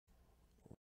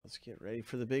Let's get ready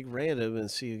for the big random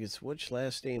and see who gets which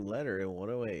last name letter in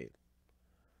 108.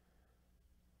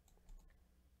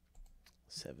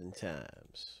 7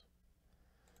 times.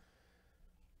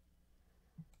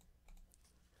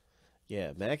 Yeah,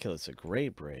 Immaculate's a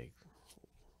great break.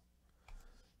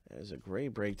 That is a great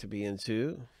break to be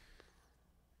into.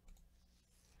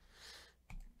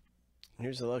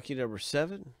 Here's the lucky number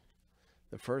 7.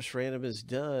 The first random is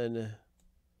done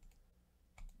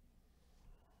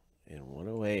in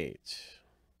 108.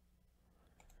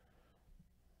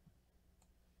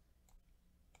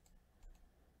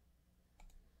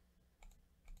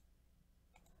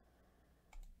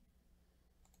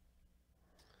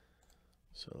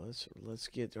 So let's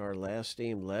get our last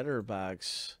name letter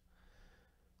box.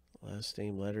 Last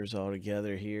name letters all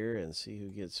together here and see who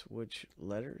gets which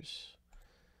letters.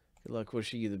 Good luck,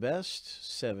 wishing you the best.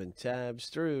 7 times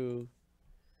through.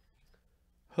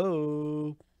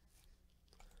 Hope.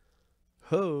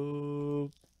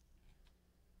 Hope.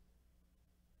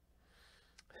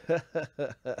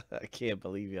 I can't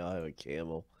believe y'all have a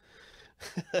camel.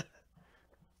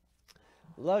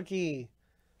 Lucky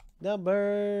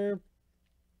number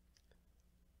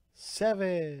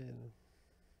 7.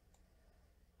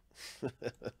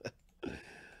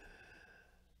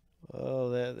 Oh,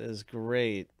 that is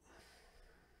great.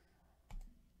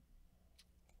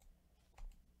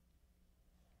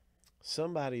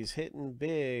 Somebody's hitting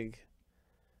big.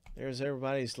 There's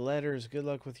everybody's letters. Good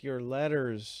luck with your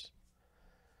letters.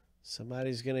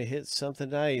 Somebody's going to hit something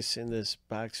nice in this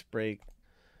box break.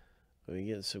 We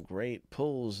get some great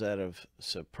pulls out of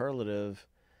Superlative.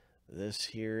 This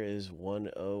here is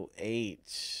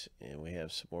 108. And we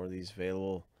have some more of these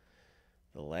available.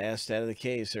 The last out of the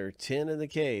case. There are 10 in the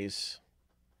case.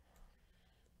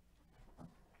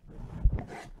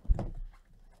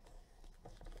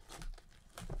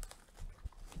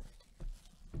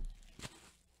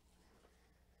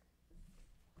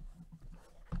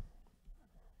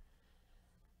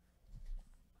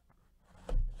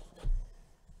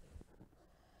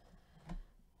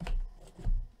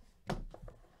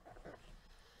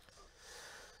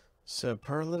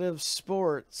 Superlative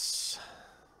Sports.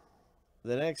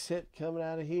 The next hit coming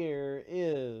out of here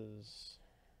is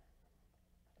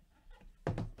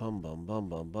bum bum bum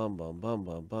bum bum bum bum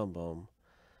bum bum bum.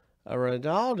 A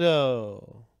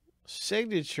Ronaldo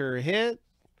signature hit.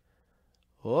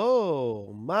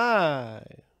 Oh my.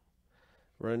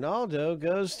 Ronaldo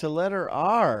goes to letter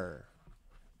R.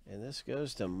 And this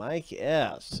goes to Mike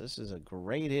S. This is a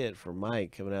great hit for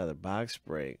Mike coming out of the box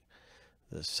break.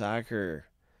 The soccer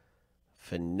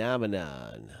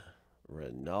phenomenon.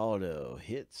 Ronaldo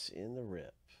hits in the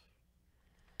rip.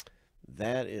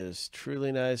 That is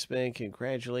truly nice, man.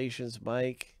 Congratulations,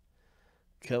 Mike.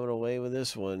 Coming away with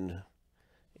this one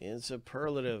in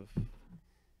Superlative.